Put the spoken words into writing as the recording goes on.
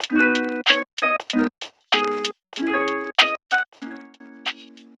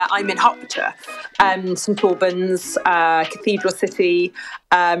I'm in Hertfordshire, St Albans, cathedral city,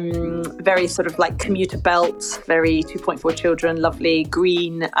 very sort of like commuter belt, very 2.4 children, lovely,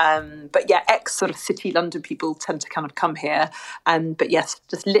 green. But yeah, ex sort of city London people tend to kind of come here. But yes,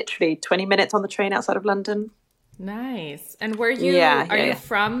 just literally 20 minutes on the train outside of London. Nice. And are you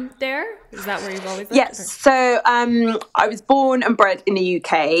from there? Is that where you've always lived? Yes. So I was born and bred in the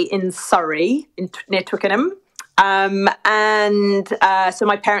UK, in Surrey, near Twickenham. So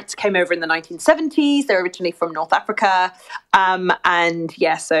my parents came over in the 1970s. They're originally from North Africa. So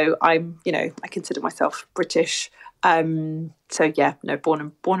I'm, I consider myself British. Born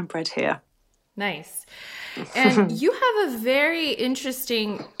and bred here. Nice. And you have a very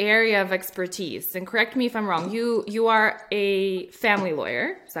interesting area of expertise. And correct me if I'm wrong. You are a family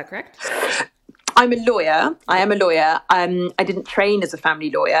lawyer. Is that correct? I'm a lawyer. I am a lawyer. I didn't train as a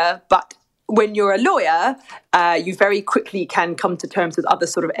family lawyer, but when you're a lawyer, you very quickly can come to terms with other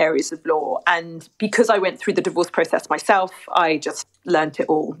sort of areas of law. And because I went through the divorce process myself, I just learnt it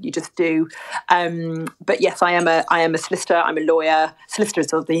all. You just do. But yes, I am a solicitor. I'm a lawyer. Solicitor is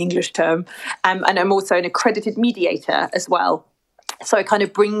sort of the English term. And I'm also an accredited mediator as well. So I kind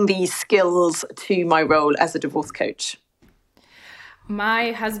of bring these skills to my role as a divorce coach.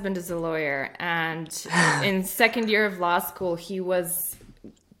 My husband is a lawyer, and in second year of law school, he was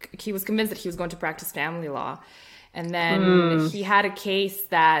convinced that he was going to practice family law. And then he had a case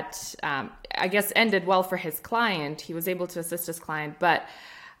that I guess ended well for his client. He was able to assist his client. But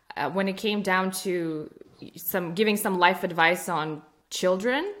when it came down to giving some life advice on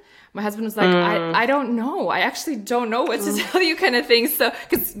children, my husband was like, I don't know. I actually don't know what to tell you, kind of thing. So,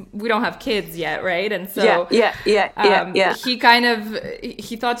 because we don't have kids yet, right? And so he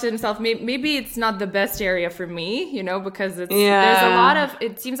thought to himself, maybe it's not the best area for me, because it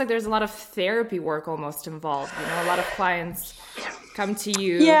seems like there's a lot of therapy work almost involved. A lot of clients come to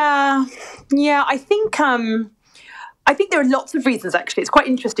you. Yeah. I think there are lots of reasons, actually. It's quite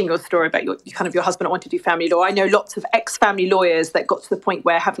interesting, your story about your husband wanting to do family law. I know lots of ex-family lawyers that got to the point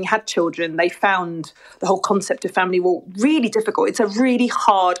where, having had children, they found the whole concept of family law really difficult. It's a really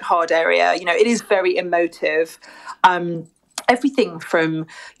hard area. It is very emotive. Everything from,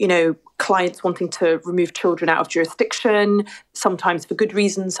 clients wanting to remove children out of jurisdiction, sometimes for good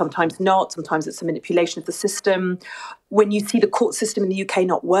reasons, sometimes not. Sometimes it's a manipulation of the system. When you see the court system in the UK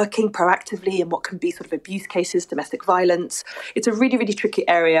not working proactively in what can be sort of abuse cases, domestic violence, it's a really, really tricky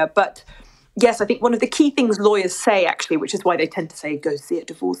area. But yes, I think one of the key things lawyers say, actually, which is why they tend to say, go see a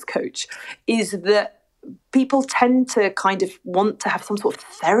divorce coach, is that people tend to kind of want to have some sort of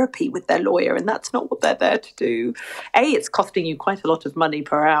therapy with their lawyer, and that's not what they're there to do. A, it's costing you quite a lot of money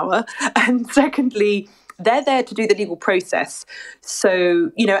per hour. And secondly, they're there to do the legal process. So,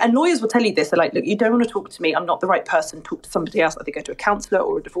 and lawyers will tell you this. They're like, look, you don't want to talk to me. I'm not the right person. Talk to somebody else. Either go to a counsellor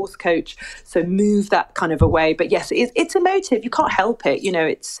or a divorce coach. So move that kind of away. But yes, it's emotive. You can't help it.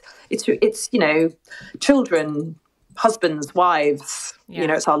 It's children, husbands, wives,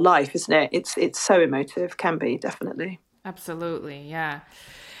 it's our life, isn't it? It's so emotive, can be, definitely. Absolutely, yeah.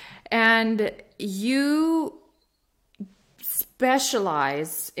 And you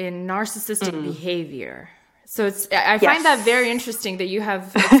specialize in narcissistic behavior. So I find that very interesting that you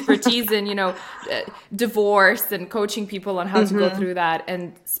have expertise in, divorce and coaching people on how to go through that,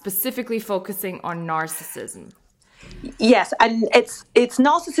 and specifically focusing on narcissism. Yes, and it's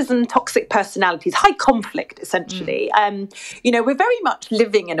narcissism, toxic personalities, high conflict, essentially. We're very much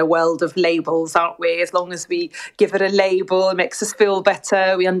living in a world of labels, aren't we? As long as we give it a label, it makes us feel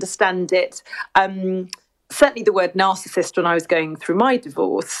better, we understand it. Certainly the word narcissist, when I was going through my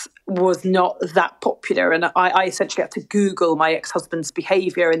divorce, was not that popular. And I essentially had to Google my ex-husband's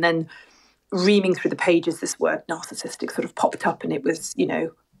behaviour, and then reaming through the pages, this word narcissistic sort of popped up, and it was,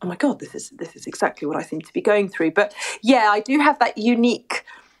 oh my God, this is exactly what I seem to be going through. But yeah, I do have that unique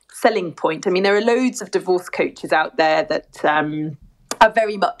selling point. I mean, there are loads of divorce coaches out there that are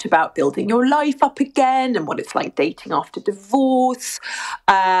very much about building your life up again and what it's like dating after divorce.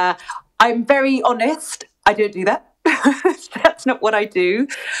 I'm very honest. I don't do that. That's not what I do.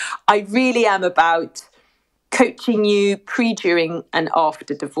 I really am about coaching you pre, during, and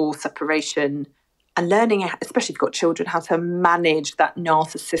after divorce, separation, and learning, especially if you've got children, how to manage that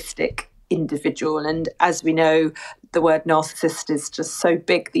narcissistic individual. And as we know, the word narcissist is just so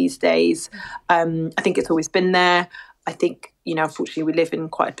big these days. I think it's always been there. I think, unfortunately, we live in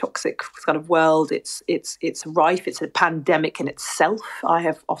quite a toxic kind of world. It's rife. It's a pandemic in itself, I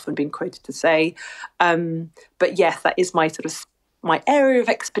have often been quoted to say. But yes, that is my area of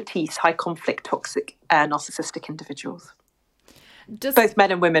expertise, high conflict, toxic, narcissistic individuals. Both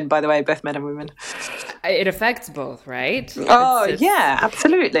men and women, by the way, both men and women. It affects both, right? Oh, yeah,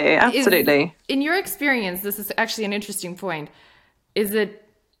 absolutely. Absolutely. In your experience, this is actually an interesting point. Is it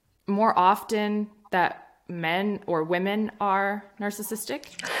more often that men or women are narcissistic?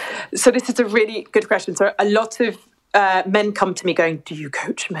 So this is a really good question. So a lot of men come to me going, do you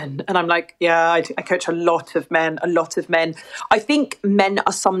coach men? And I'm like, yeah, I coach a lot of men. I think men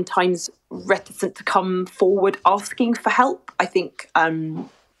are sometimes reticent to come forward asking for help. I think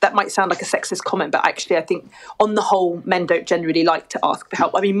that might sound like a sexist comment, but actually I think on the whole, men don't generally like to ask for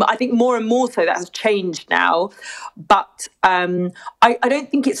help. I mean, I think more and more so that has changed now. But I don't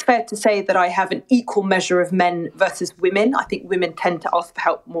think it's fair to say that I have an equal measure of men versus women. I think women tend to ask for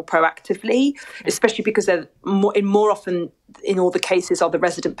help more proactively, especially because they're more often in all the cases are the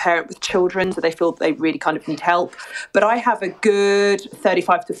resident parent with children, so they feel they really kind of need help. But I have a good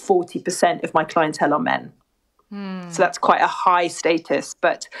 35 to 40% of my clientele are men. So that's quite a high status,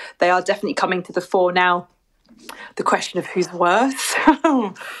 but they are definitely coming to the fore now. The question of who's worse,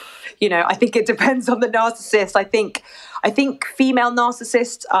 I think it depends on the narcissist. I think female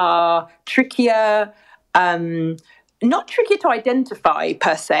narcissists are trickier, not trickier to identify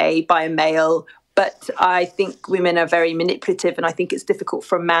per se by a male, but I think women are very manipulative, and I think it's difficult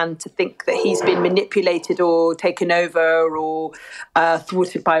for a man to think that he's been manipulated or taken over or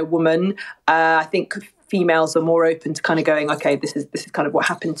thwarted by a woman. I think females are more open to kind of going, okay, this is kind of what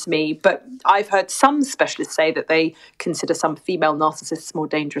happened to me. But I've heard some specialists say that they consider some female narcissists more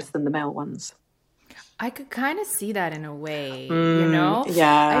dangerous than the male ones. I could kind of see that in a way,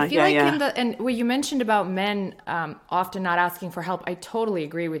 Yeah, I feel and what you mentioned about men often not asking for help, I totally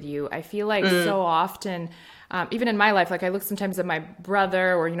agree with you. I feel like so often, even in my life, like I look sometimes at my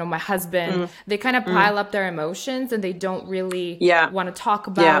brother or, my husband, they kind of pile up their emotions and they don't really want to talk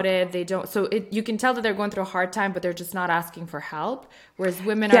about it. They don't. So you can tell that they're going through a hard time, but they're just not asking for help. Whereas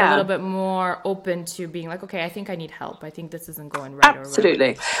women are a little bit more open to being like, okay, I think I need help. I think this isn't going right.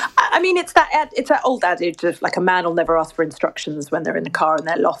 Absolutely. I mean, it's that old adage of like a man will never ask for instructions when they're in the car and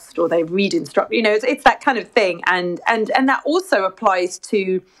they're lost, or they read instructions. It's that kind of thing. And that also applies to,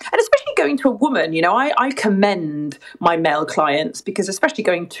 and especially going to a woman, I commend my male clients, because especially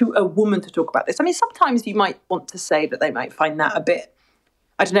going to a woman to talk about this. I mean, sometimes you might want to say that they might find that a bit,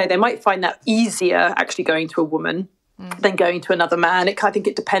 I don't know, they might find that easier actually going to a woman than going to another man. I think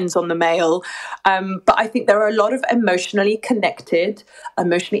it depends on the male. But I think there are a lot of emotionally connected,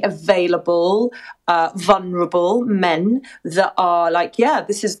 emotionally available, vulnerable men that are like, yeah,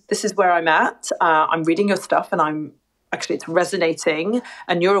 this is where I'm at. I'm reading your stuff and it's resonating,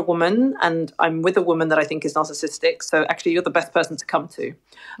 and you're a woman and I'm with a woman that I think is narcissistic. So actually you're the best person to come to.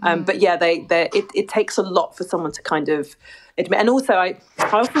 But yeah, it takes a lot for someone to kind of admit. And also I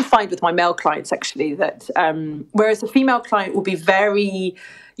often find with my male clients actually that whereas a female client will be very,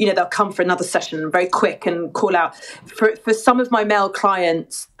 they'll come for another session very quick and call out. For some of my male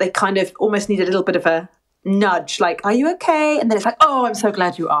clients, they kind of almost need a little bit of a nudge, like, are you okay? And then it's like, oh, I'm so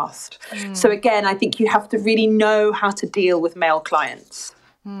glad you asked. So again, I think you have to really know how to deal with male clients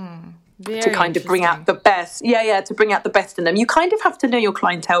to kind of bring out the best. To bring out the best in them. You kind of have to know your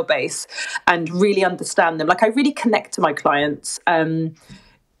clientele base and really understand them. Like, I really connect to my clients.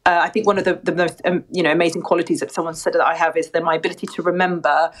 I think one of the most amazing qualities that someone said that I have is my ability to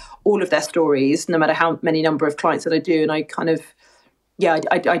remember all of their stories, no matter how many number of clients that I do. And I kind of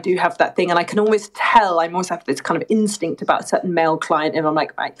I do have that thing, and I can always tell. I always have this kind of instinct about a certain male client, and I'm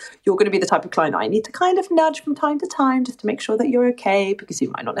like, right, you're going to be the type of client I need to kind of nudge from time to time just to make sure that you're okay, because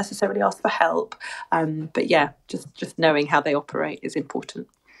you might not necessarily ask for help. But yeah, just knowing how they operate is important.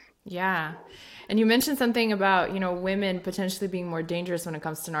 Yeah. And you mentioned something about, women potentially being more dangerous when it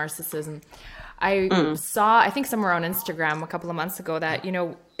comes to narcissism. I saw, I think somewhere on Instagram a couple of months ago that,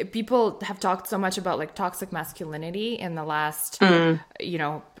 people have talked so much about like toxic masculinity in the last,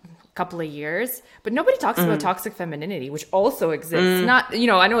 couple of years, but nobody talks about toxic femininity, which also exists. Not,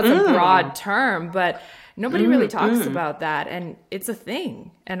 I know it's a broad term, but nobody really talks about that. And it's a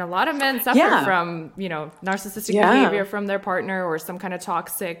thing. And a lot of men suffer from, narcissistic behavior from their partner or some kind of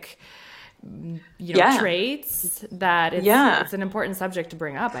toxic traits that it's an important subject to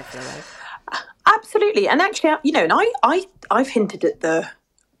bring up, I feel like. Absolutely. And actually, and I've hinted at the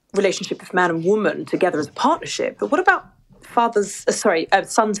relationship of man and woman together as a partnership, but what about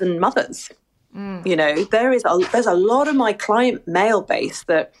sons and mothers? There's a lot of my client male base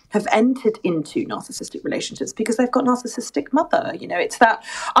that have entered into narcissistic relationships because they've got narcissistic mother. It's that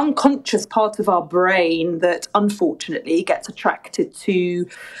unconscious part of our brain that unfortunately gets attracted to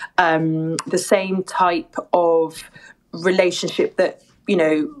the same type of relationship that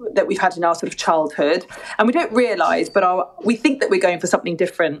that we've had in our sort of childhood, and we don't realise, but we think that we're going for something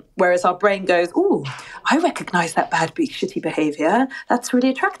different, whereas our brain goes, "Oh, I recognise that bad, shitty behaviour. That's really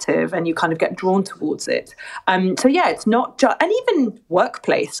attractive," and you kind of get drawn towards it. So yeah, it's not just, and even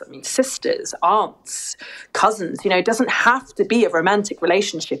workplace. I mean, sisters, aunts, cousins. It doesn't have to be a romantic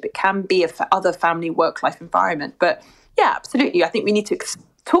relationship. It can be other family work-life environment. But yeah, absolutely. I think we need to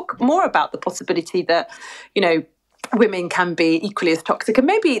talk more about the possibility that women can be equally as toxic. And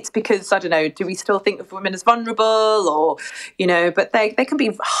maybe it's because, I don't know, do we still think of women as vulnerable, or, but they can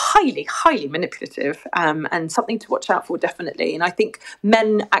be highly, highly manipulative, and something to watch out for, definitely. And I think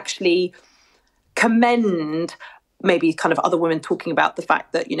men actually commend maybe kind of other women talking about the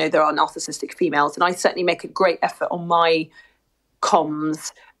fact that, there are narcissistic females. And I certainly make a great effort on my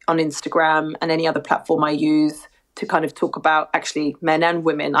comms on Instagram and any other platform I use to kind of talk about actually men and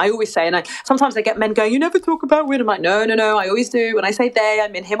women. I always say, and sometimes I get men going, "You never talk about women." I'm like, no, I always do. When I say they, I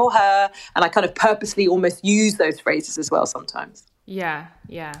mean him or her. And I kind of purposely almost use those phrases as well sometimes. Yeah,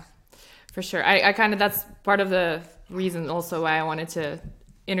 for sure. I kind of, that's part of the reason also why I wanted to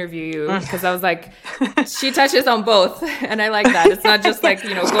interview you, because I was like, she touches on both, and I like that. It's not just like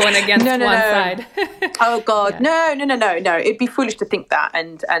going against one side. Oh God, yeah. No. It'd be foolish to think that,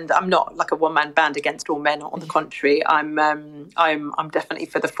 and I'm not like a one-man band against all men. On the contrary, I'm definitely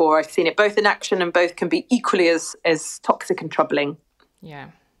for the four. I've seen it both in action, and both can be equally as toxic and troubling.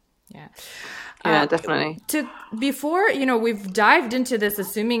 Yeah. Yeah, definitely. Before, we've dived into this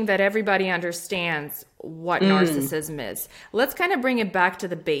assuming that everybody understands what narcissism is. Let's kind of bring it back to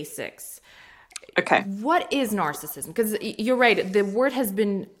the basics. Okay. What is narcissism? Because you're right, the word has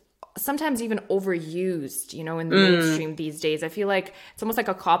been sometimes even overused, in the mainstream these days. I feel like it's almost like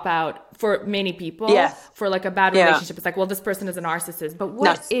a cop-out for many people for like a bad relationship. It's like, well, this person is a narcissist. But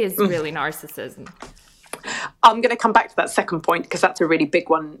what is really narcissism? I'm going to come back to that second point, because that's a really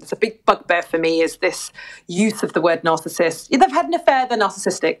big one. It's a big bugbear for me, is this use of the word narcissist. They've had an affair, they're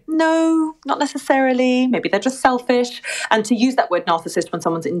narcissistic. No, not necessarily. Maybe they're just selfish. And to use that word narcissist when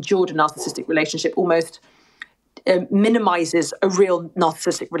someone's endured a narcissistic relationship almost minimizes a real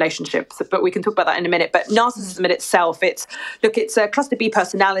narcissistic relationship. But we can talk about that in a minute. But narcissism in itself, it's a cluster B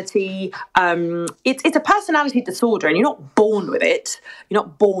personality. It's a personality disorder, and you're not born with it. You're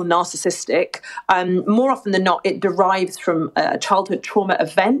not born narcissistic. More often than not, it derives from a childhood trauma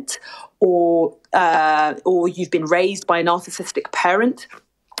event, or you've been raised by a narcissistic parent.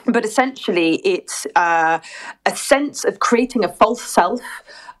 But essentially, it's a sense of creating a false self,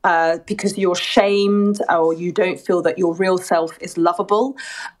 because you're shamed, or you don't feel that your real self is lovable.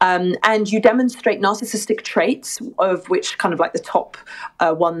 And you demonstrate narcissistic traits, of which kind of like the top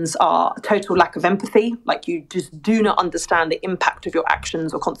ones are total lack of empathy. Like, you just do not understand the impact of your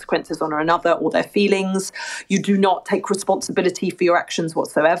actions or consequences on another or their feelings. You do not take responsibility for your actions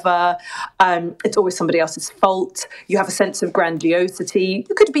whatsoever. It's always somebody else's fault. You have a sense of grandiosity.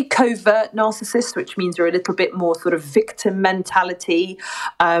 You could be covert narcissist, which means you're a little bit more sort of victim mentality.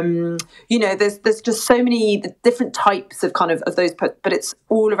 There's just so many different types of kind of those, but it's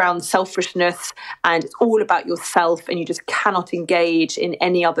all around selfishness, and it's all about yourself, and you just cannot engage in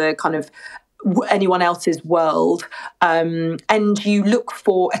any other kind of anyone else's world. And you look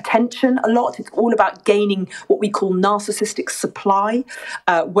for attention a lot. It's all about gaining what we call narcissistic supply,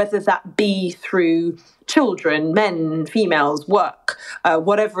 whether that be through children, men, females, work,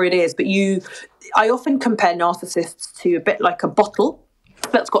 whatever it is. But I often compare narcissists to a bit like a bottle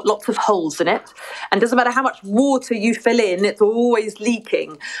that's got lots of holes in it, and it doesn't matter how much water you fill in, it's always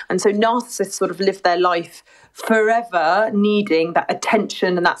leaking. And so narcissists sort of live their life forever needing that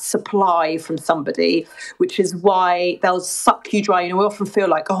attention and that supply from somebody, which is why they'll suck you dry. We often feel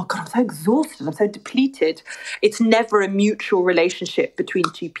like, oh God, I'm so exhausted, I'm so depleted. It's never a mutual relationship between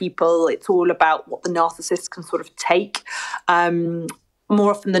two people. It's all about what the narcissist can sort of take.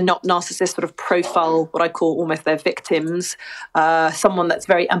 More often than not, narcissists sort of profile what I call almost their victims. Someone that's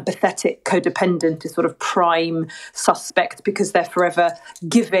very empathetic, codependent is sort of prime suspect, because they're forever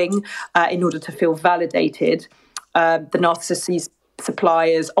giving in order to feel validated. The narcissist sees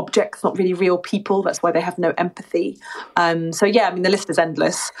suppliers, objects, not really real people. That's why they have no empathy. The list is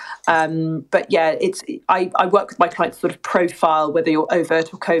endless. I work with my clients to sort of profile whether you're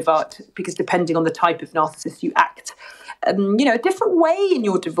overt or covert, because depending on the type of narcissist, you act a different way in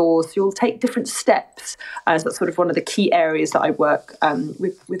your divorce. You'll take different steps. So that's sort of one of the key areas that I work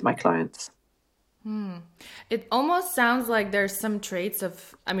with my clients. It almost sounds like there's some traits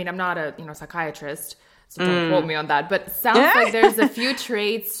of, I'm not a psychiatrist, so don't quote me on that, but it sounds like there's a few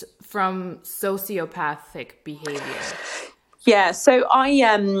traits from sociopathic behavior. Yeah, so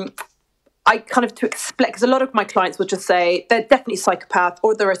I I kind of to explain, because a lot of my clients will just say they're definitely psychopath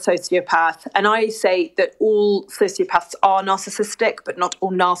or they're a sociopath. And I say that all sociopaths are narcissistic, but not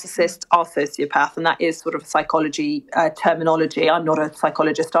all narcissists are sociopath. And that is sort of psychology terminology. I'm not a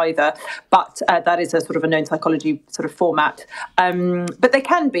psychologist either, but that is a sort of a known psychology sort of format. But they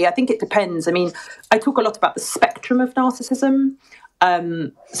can be. I think it depends. I mean, I talk a lot about the spectrum of narcissism.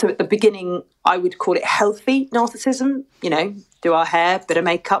 So at the beginning, I would call it healthy narcissism, do our hair, bit of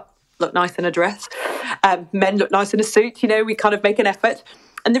makeup, look nice in a dress. Men look nice in a suit, we kind of make an effort.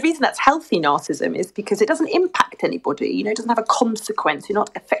 And the reason that's healthy narcissism is because it doesn't impact anybody, it doesn't have a consequence. You're not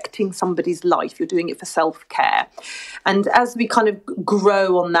affecting somebody's life. You're doing it for self-care. And as we kind of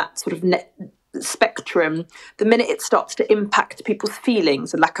grow on that sort of spectrum, the minute it starts to impact people's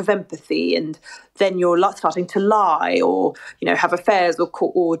feelings, a lack of empathy, and then you're starting to lie or have affairs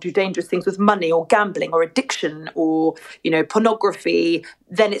or do dangerous things with money or gambling or addiction or pornography,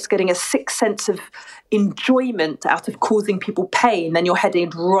 then it's getting a sick sense of enjoyment out of causing people pain. Then you're heading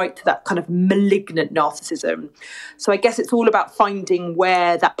right to that kind of malignant narcissism. So I guess it's all about finding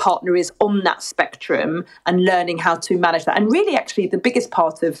where that partner is on that spectrum and learning how to manage that. And really, actually, the biggest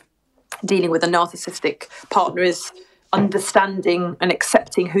part of dealing with a narcissistic partner is understanding and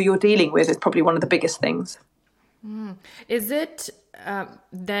accepting who you're dealing with is probably one of the biggest things. Is it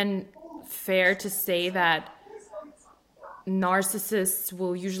then fair to say that narcissists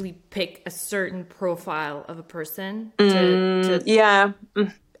will usually pick a certain profile of a person yeah.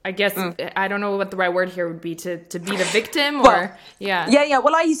 I guess I don't know what the right word here would be, to be the victim, or yeah.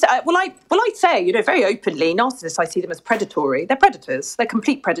 Well, I say very openly, narcissists, I see them as predatory. They're predators. They're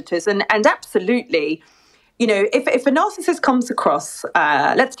complete predators, and absolutely, if a narcissist comes across,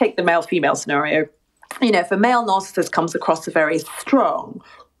 let's take the male-female scenario. If a male narcissist comes across a very strong,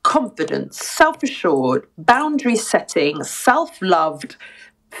 confident, self-assured, boundary-setting, self-loved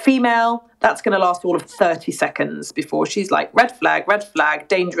female, that's going to last all of 30 seconds before she's like, red flag,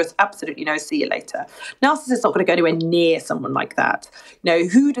 dangerous, absolutely no, see you later. Narcissist's not going to go anywhere near someone like that.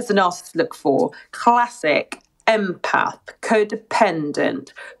 Who does a narcissist look for? Classic, empath,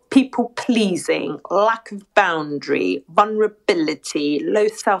 codependent, people-pleasing, lack of boundary, vulnerability, low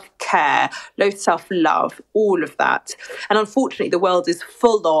self-care, low self-love, all of that. And unfortunately, the world is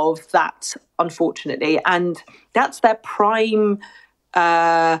full of that, unfortunately. And that's their prime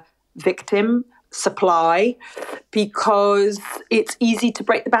victim supply, because it's easy to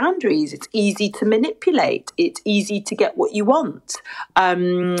break the boundaries, it's easy to manipulate, it's easy to get what you want. I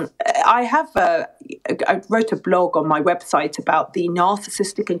wrote a blog on my website about the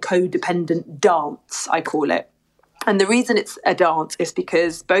narcissistic and codependent dance, I call it. And the reason it's a dance is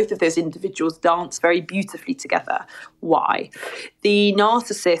because both of those individuals dance very beautifully together. Why? The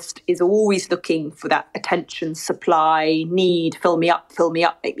narcissist is always looking for that attention, supply, need, fill me up,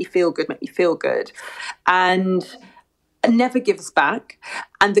 make me feel good, and never gives back.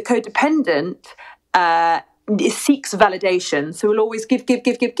 And the codependent seeks validation. So we'll always give.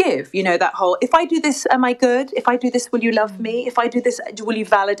 That whole, if I do this, am I good? If I do this, will you love me? If I do this, will you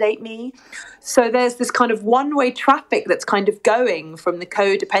validate me? So there's this kind of one-way traffic that's kind of going from the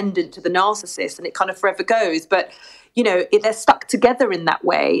codependent to the narcissist, and it kind of forever goes. But, they're stuck together in that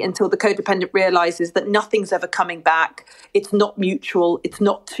way until the codependent realizes that nothing's ever coming back. It's not mutual. It's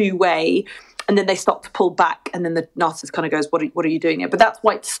not two-way. And then they start to pull back, and then the narcissist kind of goes, what are you doing here? But that's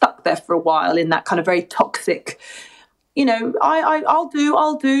why it's stuck there for a while in that kind of very toxic, I'll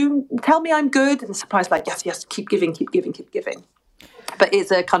do, tell me I'm good. And the supply's like, yes, keep giving. But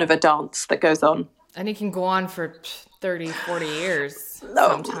it's a kind of a dance that goes on. And it can go on for 30, 40 years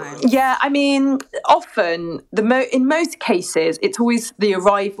sometimes. Yeah, I mean, often, in most cases, it's always the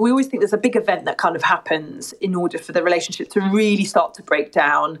arrival. We always think there's a big event that kind of happens in order for the relationship to really start to break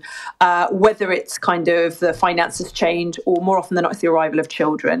down, whether it's kind of the finances change or more often than not, it's the arrival of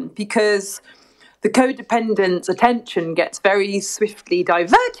children. Because the codependent's attention gets very swiftly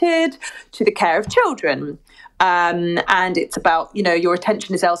diverted to the care of children. And it's about, your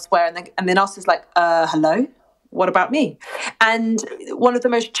attention is elsewhere. And then us is like, hello? What about me? And one of the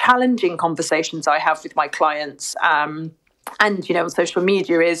most challenging conversations I have with my clients and, on social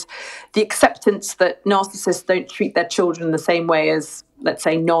media is the acceptance that narcissists don't treat their children the same way as, let's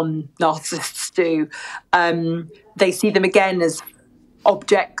say, non-narcissists do. They see them again as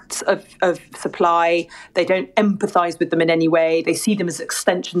objects of supply. They don't empathize with them in any way. They see them as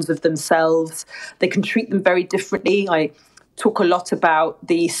extensions of themselves. They can treat them very differently. I talk a lot about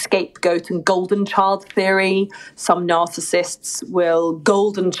the scapegoat and golden child theory. Some narcissists will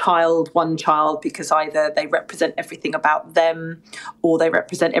golden child one child because either they represent everything about them or they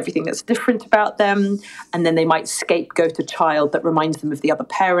represent everything that's different about them. And then they might scapegoat a child that reminds them of the other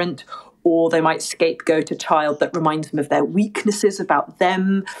parent, or they might scapegoat a child that reminds them of their weaknesses about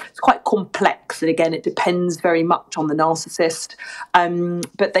them. It's quite complex. And again, it depends very much on the narcissist.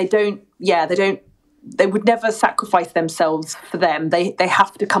 But they would never sacrifice themselves for them. They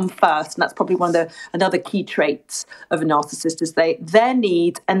have to come first. And that's probably another key traits of a narcissist is their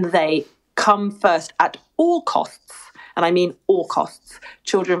needs and they come first at all costs. And I mean all costs.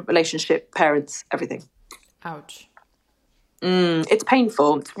 Children, relationship, parents, everything. Ouch. It's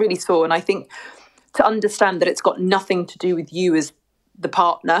painful. It's really sore. And I think to understand that it's got nothing to do with you as the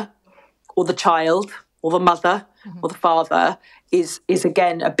partner or the child or the mother or the father is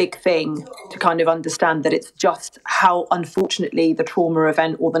again a big thing to kind of understand that it's just how unfortunately the trauma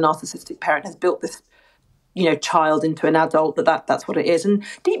event or the narcissistic parent has built this, child into an adult, that's what it is. And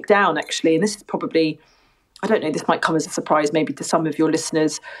deep down, actually, and this is probably, I don't know, this might come as a surprise maybe to some of your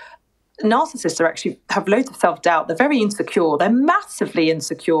listeners, narcissists have loads of self-doubt. They're very insecure. They're massively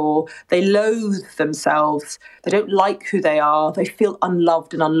insecure. They loathe themselves. They don't like who they are. They feel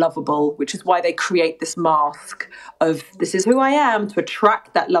unloved and unlovable, which is why they create this mask of this is who I am to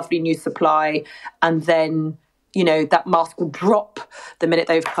attract that lovely new supply. And then, that mask will drop the minute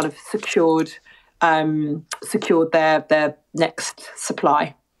they've kind of secured their next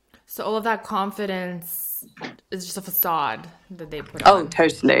supply. So all of that confidence is just a facade that they put on. Oh,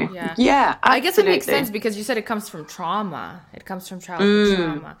 totally. Yeah, I guess it makes sense because you said it comes from trauma. It comes from childhood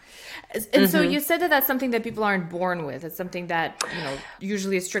trauma. And so you said that that's something that people aren't born with. It's something that,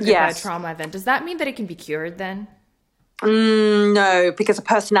 usually is triggered by a trauma event. Does that mean that it can be cured then? No, because a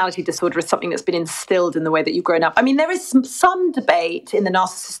personality disorder is something that's been instilled in the way that you've grown up. I mean, there is some debate in the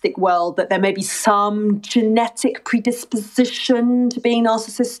narcissistic world that there may be some genetic predisposition to being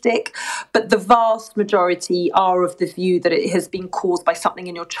narcissistic, but the vast majority are of the view that it has been caused by something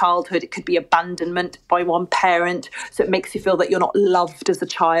in your childhood. It could be abandonment by one parent, so it makes you feel that you're not loved as a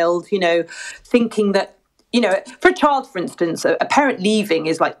child, thinking that, for a child, for instance, a parent leaving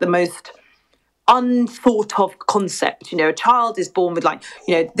is like the most unthought of concept. A child is born with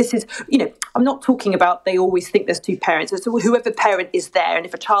this is, I'm not talking about they always think there's two parents. It's whoever parent is there. And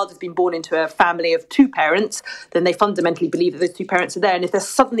if a child has been born into a family of two parents, then they fundamentally believe that those two parents are there. And if there's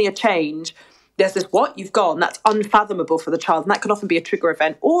suddenly a change, there's this, what? You've gone. That's unfathomable for the child. And that can often be a trigger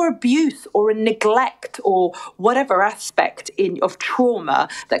event or abuse or a neglect or whatever aspect of trauma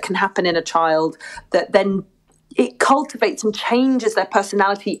that can happen in a child that then it cultivates and changes their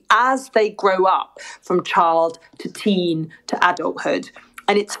personality as they grow up from child to teen to adulthood.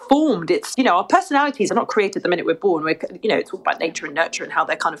 And it's formed. Our personalities are not created the minute we're born. It's all about nature and nurture and how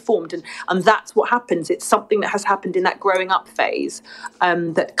they're kind of formed. And that's what happens. It's something that has happened in that growing up phase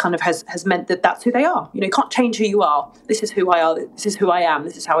that kind of has meant that that's who they are. You can't change who you are. This is who I are. This is who I am.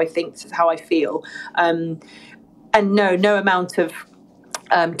 This is how I think. This is how I feel. And no amount of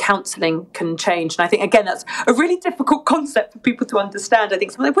counselling can change. And I think, again, that's a really difficult concept for people to understand. I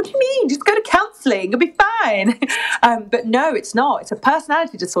think someone's like, what do you mean? Just go to counselling, you'll be fine. But no, it's not. It's a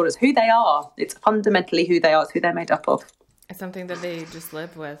personality disorder. It's who they are. It's fundamentally who they are. It's who they're made up of. It's something that they just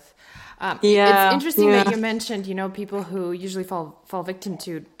live with. It's interesting that you mentioned, people who usually fall victim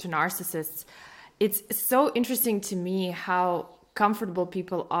to narcissists. It's so interesting to me how comfortable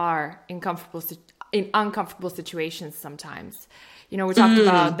people are in uncomfortable situations sometimes. We talked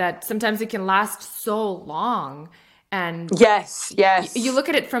about that sometimes it can last so long. And yes. You look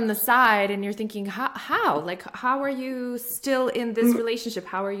at it from the side and you're thinking, how? Like, how are you still in this relationship?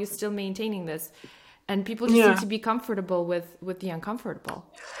 How are you still maintaining this? And people just seem to be comfortable with the uncomfortable.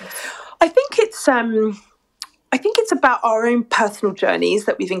 I think it's about our own personal journeys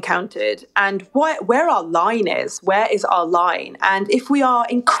that we've encountered and where our line is. Where is our line? And if we are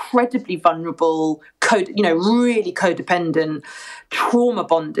incredibly vulnerable, really codependent, trauma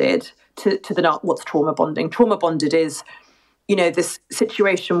bonded to what's trauma bonding? Trauma bonded is, this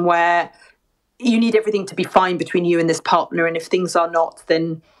situation where you need everything to be fine between you and this partner. And if things are not,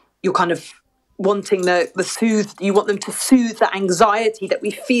 then you're kind of wanting you want them to soothe the anxiety that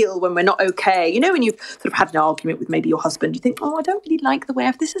we feel when we're not okay. When you've sort of had an argument with maybe your husband, you think, oh, I don't really like the way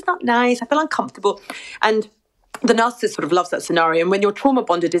this is not nice. I feel uncomfortable. And the narcissist sort of loves that scenario. And when you're trauma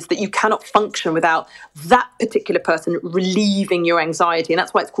bonded is that you cannot function without that particular person relieving your anxiety. And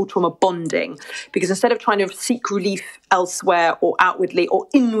that's why it's called trauma bonding. Because instead of trying to seek relief elsewhere or outwardly or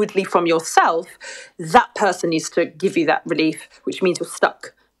inwardly from yourself, that person needs to give you that relief, which means you're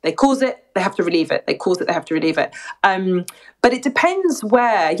stuck. They cause it, they have to relieve it. They cause it, they have to relieve it. But it depends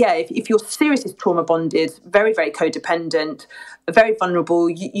where, if you're seriously trauma bonded, very, very codependent, very vulnerable,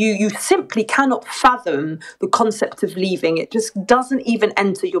 you simply cannot fathom the concept of leaving. It just doesn't even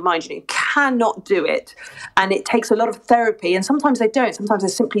enter your mind. You cannot do it. And it takes a lot of therapy. And sometimes they don't. Sometimes they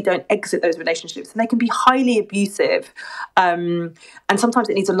simply don't exit those relationships. And they can be highly abusive. And sometimes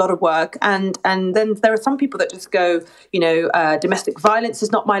it needs a lot of work. And then there are some people that just go, domestic violence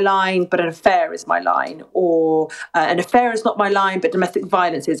is not my line, but an affair is my line. Or an affair is not my line, but domestic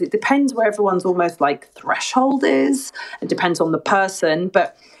violence is. It depends where everyone's almost like threshold is. It depends on the person.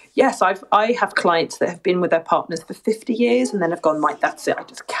 But yes, I have clients that have been with their partners for 50 years and then have gone, right, that's it. I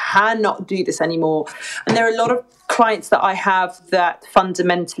just cannot do this anymore. And there are a lot of clients that I have that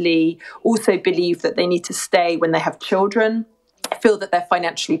fundamentally also believe that they need to stay when they have children, feel that they're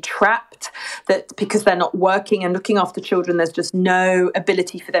financially trapped, that because they're not working and looking after children, there's just no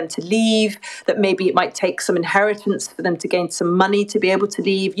ability for them to leave, that maybe it might take some inheritance for them to gain some money to be able to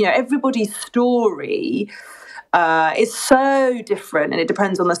leave. Everybody's story is so different, and it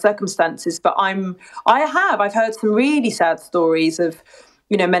depends on the circumstances. But I've heard some really sad stories of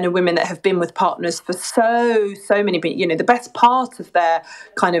men and women that have been with partners for so many, the best part of their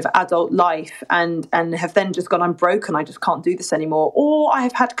kind of adult life, and have then just gone, I'm broken, I just can't do this anymore. Or I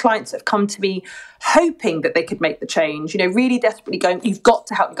have had clients that have come to me hoping that they could make the change, really desperately going, you've got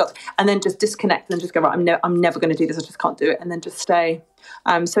to help me, and then just disconnect and just go, right, I'm never going to do this, I just can't do it, and then just stay.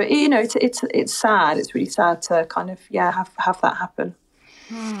 So it's sad. It's really sad to kind of have that happen.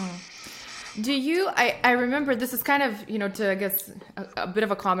 Do you? I remember this is kind of to I guess a bit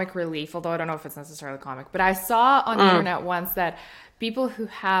of a comic relief, although I don't know if it's necessarily comic. But I saw on the internet once that people who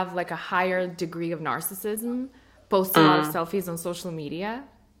have like a higher degree of narcissism post a lot of selfies on social media.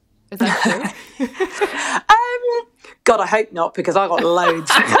 Is that true? God, I hope not, because I got loads.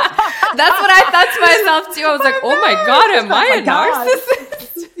 That's what I thought to myself too. I was like, oh my God, am I a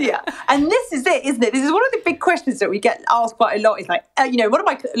narcissist? Yeah, and this is it, isn't it? This is one of the big questions that we get asked quite a lot. It's like, a lot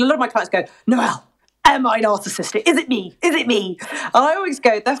of my clients go, Nawal, am I narcissistic? Is it me? Is it me? And I always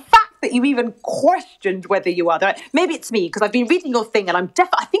go, the fact that you even questioned whether you are, like, maybe it's me because I've been reading your thing and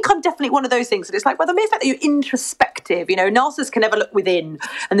I think I'm definitely one of those things. And it's like, well, the mere fact that you're introspective, narcissists can never look within.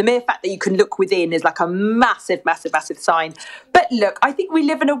 And the mere fact that you can look within is like a massive, massive, massive sign. But look, I think we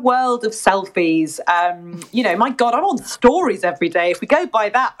live in a world of selfies. My God, I'm on stories every day. If we go by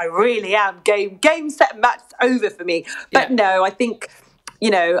that, I really am. Game, set, match, it's over for me. But no, I think...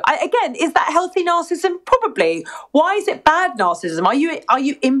 again, is that healthy narcissism? Probably. Why is it bad narcissism? Are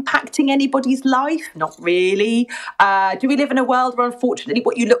you impacting anybody's life? Not really. Do we live in a world where, unfortunately,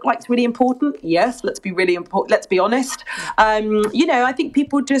 what you look like is really important? Yes, let's be really important. Let's be honest. I think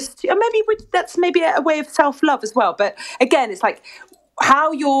people just that's maybe a way of self-love as well. But again, it's like,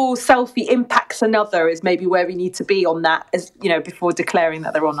 how your selfie impacts another is maybe where we need to be on that, as before declaring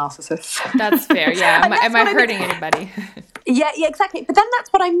that they're all narcissists. That's fair. Yeah. Am I hurting anybody? Yeah, exactly. But then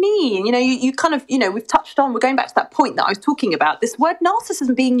that's what I mean. You kind of, we've touched on, we're going back to that point that I was talking about, this word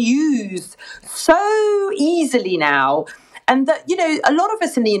narcissism being used so easily now. And that, a lot of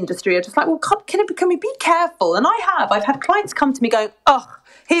us in the industry are just like, well, can we be careful? And I've had clients come to me going, oh,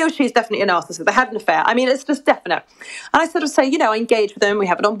 he or she is definitely a narcissist. They had an affair. I mean, it's just definite. And I sort of say, I engage with them. We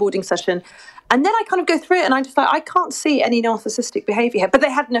have an onboarding session. And then I kind of go through it and I'm just like, I can't see any narcissistic behavior here. But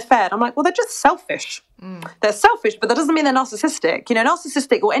they had an affair. And I'm like, well, they're just selfish. They're selfish, but that doesn't mean they're narcissistic.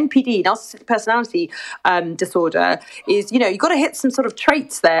 Narcissistic or NPD, narcissistic personality disorder is, you've got to hit some sort of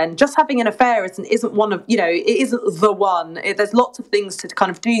traits there. And just having an affair isn't one of, it isn't the one. There's lots of things to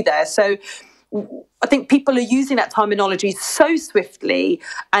kind of do there. So I think people are using that terminology so swiftly,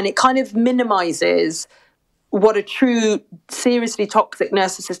 and it kind of minimizes what a true, seriously toxic,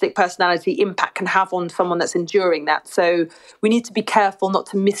 narcissistic personality impact can have on someone that's enduring that. So we need to be careful not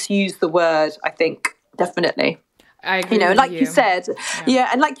to misuse the word, I think, definitely. I agree with like you. you said,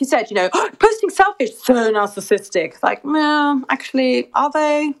 and like you said, posting selfish, so narcissistic. Like, well, actually, are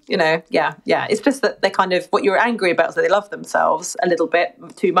they? It's just that they kind of, what you're angry about is that they love themselves a little bit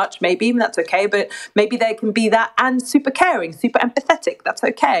too much, maybe, and that's okay. But maybe they can be that and super caring, super empathetic. That's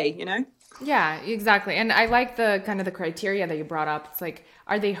okay, Yeah, exactly. And I like the kind of the criteria that you brought up. It's like,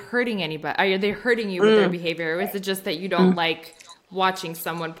 are they hurting anybody? Are they hurting you with their behavior? Or is it just that you don't like watching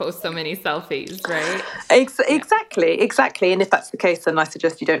someone post so many selfies, right? Exactly. And if that's the case, then I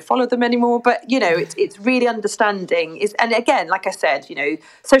suggest you don't follow them anymore. But, it's really understanding. And again, like I said,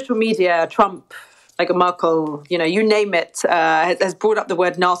 social media, Trump, Meghan Markle, you name it, has brought up the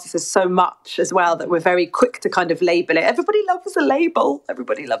word narcissist so much as well that we're very quick to kind of label it. Everybody loves a label,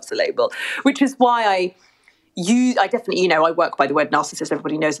 which is why I definitely, I work by the word narcissist.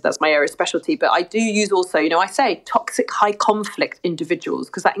 Everybody knows that that's my area of specialty, but I do use also, I say toxic high conflict individuals,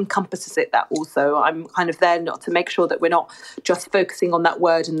 because that encompasses that also. I'm kind of there not to make sure that we're not just focusing on that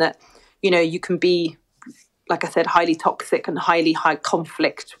word, and that, you can be, like I said, highly toxic and highly high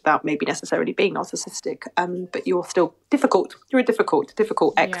conflict without maybe necessarily being narcissistic. But you're still difficult. You're a difficult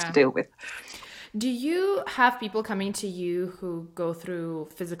ex to deal with. Do you have people coming to you who go through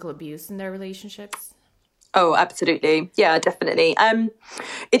physical abuse in their relationships? Oh, absolutely. Yeah, definitely.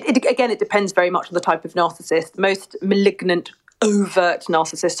 It depends very much on the type of narcissist. Most malignant, overt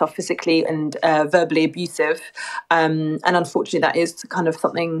narcissists are physically and verbally abusive. And unfortunately, that is kind of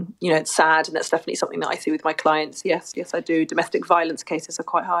something, it's sad. And that's definitely something that I see with my clients. Yes, I do. Domestic violence cases are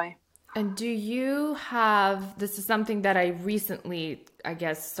quite high. And do you have, this is something that I recently, I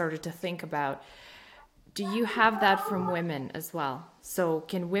guess, started to think about. Do you have that from women as well? So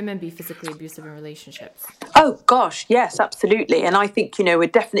can women be physically abusive in relationships? Oh, gosh, yes, absolutely. And I think, we're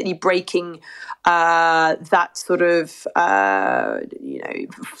definitely breaking that sort of,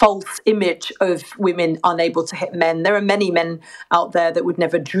 false image of women unable to hit men. There are many men out there that would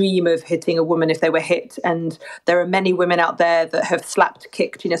never dream of hitting a woman if they were hit. And there are many women out there that have slapped,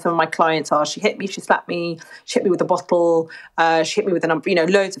 kicked. Some of my clients are, she hit me, she slapped me, she hit me with a bottle, she hit me with a number,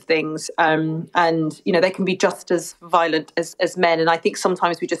 loads of things. And, they can be just as violent as men. And I think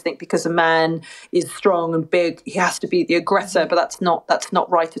sometimes we just think because a man is strong and big, he has to be the aggressor, but that's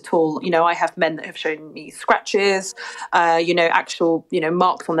not right at all. I have men that have shown me scratches, actual,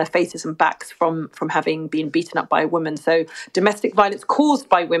 marks on their faces and backs from having been beaten up by a woman. So domestic violence caused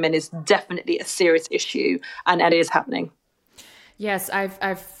by women is definitely a serious issue, and it is happening. Yes,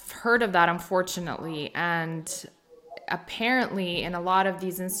 I've heard of that, unfortunately. And apparently in a lot of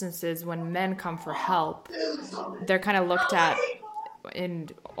these instances, when men come for help, they're kind of looked at in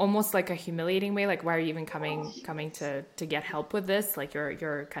almost like a humiliating way, like, why are you even coming to get help with this? Like,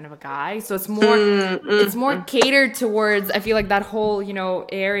 you're kind of a guy. So it's more catered towards, I feel like, that whole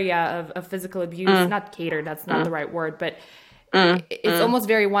area of physical abuse. Not catered, that's not the right word, but it's almost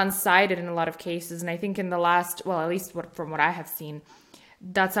very one-sided in a lot of cases. And I think in the last, well, at least from what I have seen,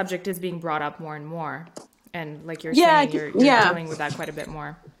 that subject is being brought up more and more. And like you're saying, you're dealing with that quite a bit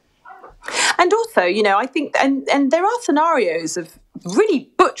more. And also, I think, and there are scenarios of really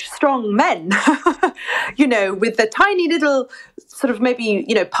butch, strong men, with the tiny little sort of maybe,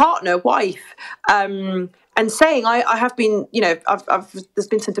 partner, wife, and saying, I have been, there's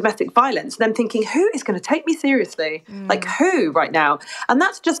been some domestic violence. And I'm thinking, who is going to take me seriously? Like, who right now? And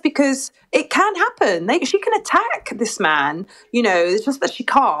that's just because it can happen. She can attack this man, it's just that she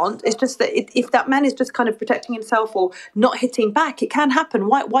can't. It's just that if that man is just kind of protecting himself or not hitting back, it can happen.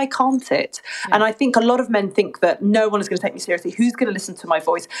 Why can't it? Yeah. And I think a lot of men think that no one is going to take me seriously. Who's going to listen to my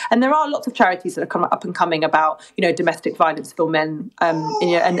voice? And there are lots of charities that are coming up and coming about, domestic violence for men,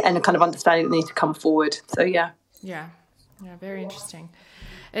 and kind of understanding that they need to come forward. So, yeah, very interesting.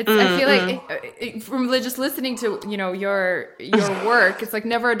 It's I feel like from just listening to your work, it's like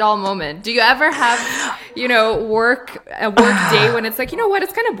never a dull moment. Do you ever have a work day when it's like, what,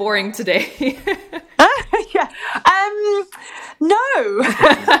 it's kind of boring today? Yeah. No,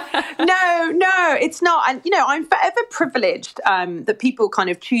 it's not. And, I'm forever privileged that people kind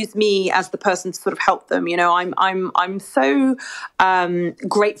of choose me as the person to sort of help them. I'm so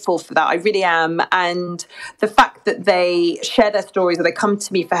grateful for that. I really am. And the fact that they share their stories, or they come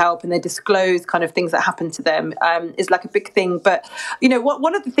to me for help and they disclose kind of things that happen to them is like a big thing. But,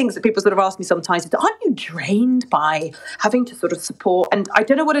 one of the things that people sort of ask me sometimes is, aren't you drained by having to sort of support? And I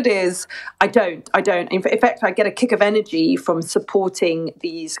don't know what it is. I don't. In fact, I get a kick of energy from supporting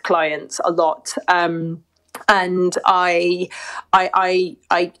these clients a lot. And I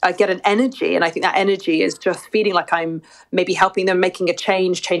get an energy, and I think that energy is just feeling like I'm maybe helping them, making a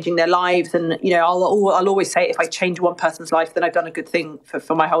change, changing their lives. And I'll always say, if I change one person's life, then I've done a good thing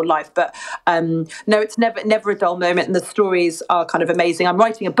for my whole life. But no, it's never a dull moment, and the stories are kind of amazing. I'm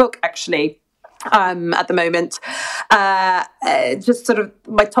writing a book actually at the moment, just sort of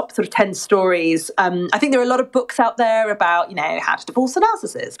my top sort of 10 stories. I think there are a lot of books out there about, how to divorce a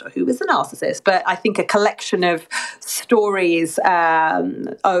narcissist or who is a narcissist, but I think a collection of stories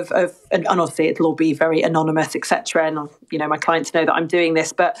and obviously it'll all be very anonymous, etc. And my clients know that I'm doing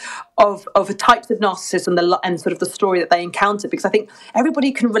this, but of the types of narcissism and sort of the story that they encounter, because I think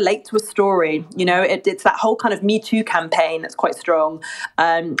everybody can relate to a story. It's that whole kind of Me Too campaign that's quite strong,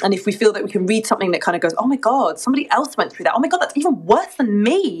 and if we feel that we can read something that kind of goes, oh my God, somebody else went through that. Oh my God, that's even worse than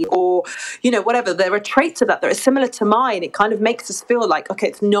me. Or, whatever. There are traits of that are similar to mine. It kind of makes us feel like, okay,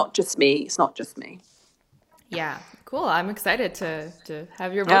 it's not just me. It's not just me. Yeah, Cool. I'm excited to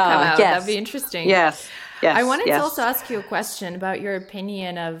have your book come out. Yes. That'd be interesting. Yes. Yes. I wanted yes. to also ask you a question about your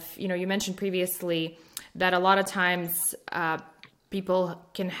opinion of, you mentioned previously that a lot of times people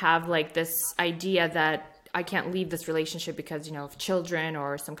can have like this idea that I can't leave this relationship because, of children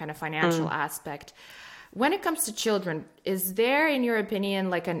or some kind of financial aspect. When it comes to children, is there, in your opinion,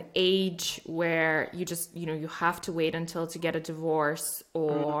 like an age where you just, you have to wait until to get a divorce,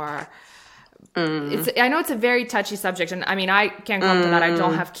 or I know it's a very touchy subject, and I mean, I can't comment on that. I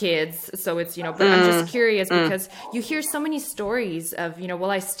don't have kids, so it's, but I'm just curious because you hear so many stories of,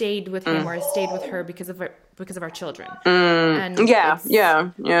 well, I stayed with him or I stayed with her because of our children. And yeah.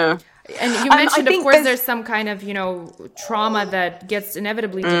 And you mentioned, of course, there's some kind of, trauma that gets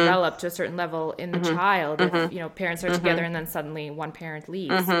inevitably developed to a certain level in the child if, parents are together and then suddenly one parent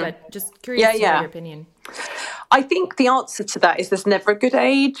leaves. But just curious to hear your opinion. I think the answer to that is there's never a good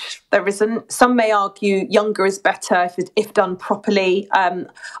age. There isn't. Some may argue younger is better if done properly.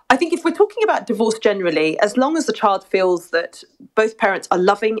 I think if we're talking about divorce generally, as long as the child feels that both parents are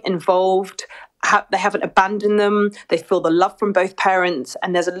loving, involved, they haven't abandoned them, they feel the love from both parents,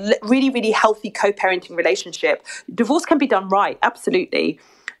 and there's a really, really healthy co-parenting relationship, divorce can be done right, absolutely.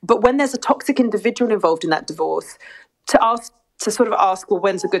 But when there's a toxic individual involved in that divorce, to sort of ask, well,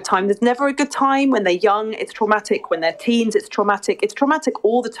 when's a good time? There's never a good time. When they're young, it's traumatic. When they're teens, it's traumatic. It's traumatic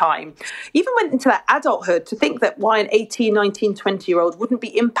all the time. Even when into that adulthood, to think that why an 18, 19, 20-year-old wouldn't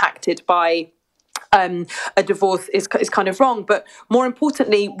be impacted by a divorce is kind of wrong. But more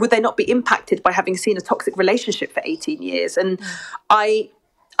importantly, would they not be impacted by having seen a toxic relationship for 18 years? And I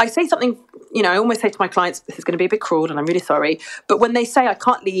say something, I almost say to my clients, this is going to be a bit cruel and I'm really sorry, but when they say, I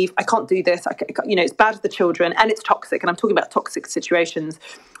can't leave, I can't do this, it's bad for the children and it's toxic, and I'm talking about toxic situations,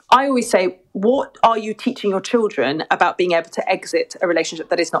 I always say, what are you teaching your children about being able to exit a relationship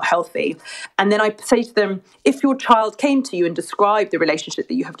that is not healthy? And then I say to them, if your child came to you and described the relationship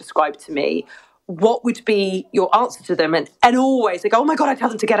that you have described to me, what would be your answer to them? And always they go, oh my God, I tell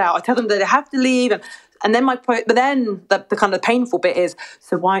them to get out. I tell them that they have to leave. And then the kind of painful bit is,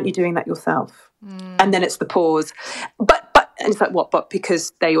 so why aren't you doing that yourself? And then it's the pause. But and it's like, what? But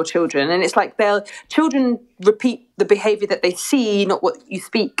because they're your children. And it's like children repeat the behavior that they see, not what you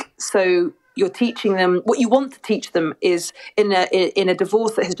speak. So you're teaching them, what you want to teach them is in a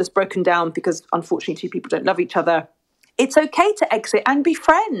divorce that has just broken down because unfortunately two people don't love each other, it's okay to exit and be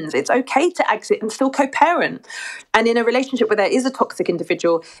friends. It's okay to exit and still co-parent. And in a relationship where there is a toxic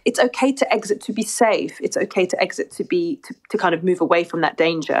individual, it's okay to exit to be safe. It's okay to exit to kind of move away from that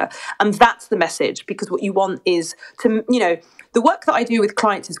danger. And that's the message, because what you want is to, the work that I do with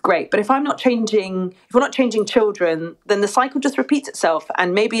clients is great, but if we're not changing children, then the cycle just repeats itself.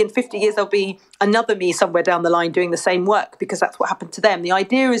 And maybe in 50 years, there'll be another me somewhere down the line doing the same work because that's what happened to them. The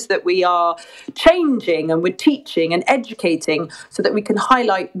idea is that we are changing and we're teaching and educating so that we can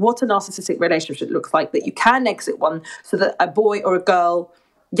highlight what a narcissistic relationship looks like, that you can exit one so that a boy or a girl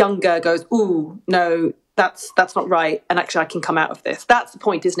younger goes, ooh, no, that's not right, and actually I can come out of this. That's the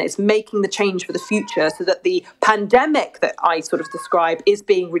point, isn't it? It's making the change for the future so that the pandemic that I sort of describe is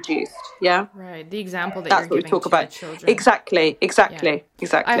being reduced. Yeah, right. The example that that's you're what we giving talk to about. The children. Exactly.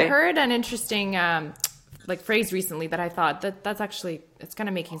 I heard an interesting phrase recently that I thought that's actually, it's kind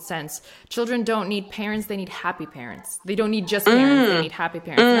of making sense. Children don't need parents, they need happy parents. They don't need just parents, they need happy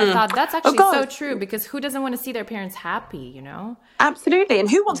parents. And I thought that's actually so true, because who doesn't want to see their parents happy, Absolutely. And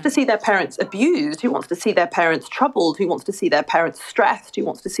who wants to see their parents abused? Who wants to see their parents troubled? Who wants to see their parents stressed? Who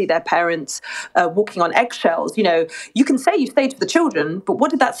wants to see their parents walking on eggshells? You can say you stayed for the children, but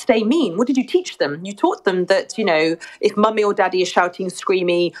what did that stay mean? What did you teach them? You taught them that, if mummy or daddy is shouting,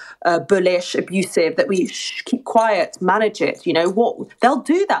 screamy, bullish, abusive, that we keep quiet, manage it. What they'll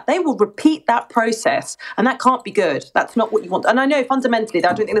do, that they will repeat that process, and that can't be good. That's not what you want. And I know fundamentally that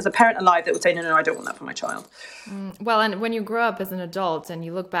I don't think there's a parent alive that would say, no, I don't want that for my child. Well, and when you grow up as an adult and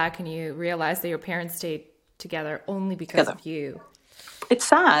you look back and you realize that your parents stayed together only because of you, it's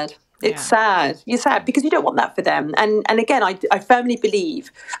sad. It's sad. You're sad because you don't want that for them. And again, I firmly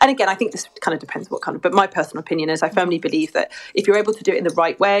believe, and again, I think this kind of depends what kind of, but my personal opinion is I firmly believe that if you're able to do it in the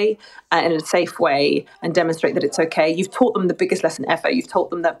right way and in a safe way and demonstrate that it's okay, you've taught them the biggest lesson ever. You've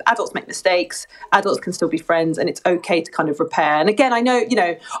taught them that adults make mistakes, adults can still be friends, and it's okay to kind of repair. And again, I know,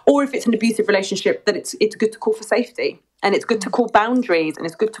 or if it's an abusive relationship, that it's good to call for safety, and it's good to call boundaries, and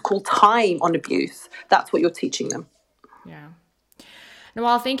it's good to call time on abuse. That's what you're teaching them. Yeah.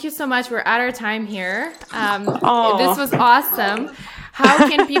 Nawal, thank you so much. We're at our time here. This was awesome. How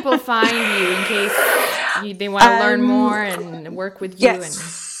can people find you in case they want to learn more and work with you?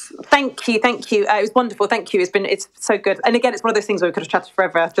 Yes. Thank you. It was wonderful. Thank you. It's so good. And again, it's one of those things where we could have chatted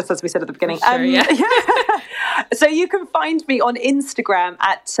forever, just as we said at the beginning. Sure, yeah. So you can find me on Instagram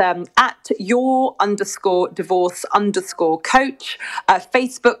at your_divorce_coach.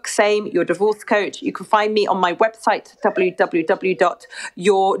 Facebook, same, your divorce coach. You can find me on my website,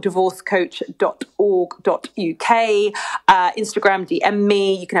 www.yourdivorcecoach.org.uk. Instagram, DM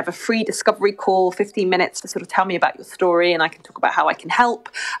me. You can have a free discovery call, 15 minutes to sort of tell me about your story, and I can talk about how I can help.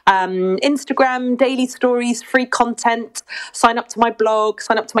 Instagram, daily stories, free content. Sign up to my blog,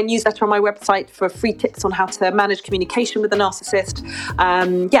 sign up to my newsletter on my website for free tips on how to manage communication with a narcissist.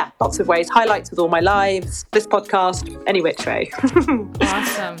 Lots of ways. Highlights with all my lives, this podcast, any which way.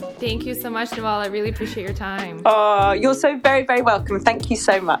 Awesome. Thank you so much, Nawal. I really appreciate your time. Oh, you're so very, very welcome. Thank you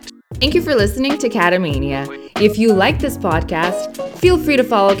so much. Thank you for listening to Catamania. If you like this podcast, feel free to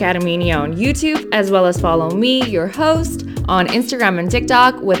follow Catamania on YouTube, as well as follow me, your host, on Instagram and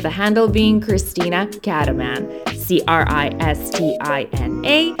TikTok with the handle being Christina Cataman.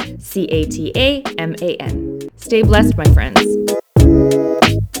 ChristianaCataman. Stay blessed, my friends.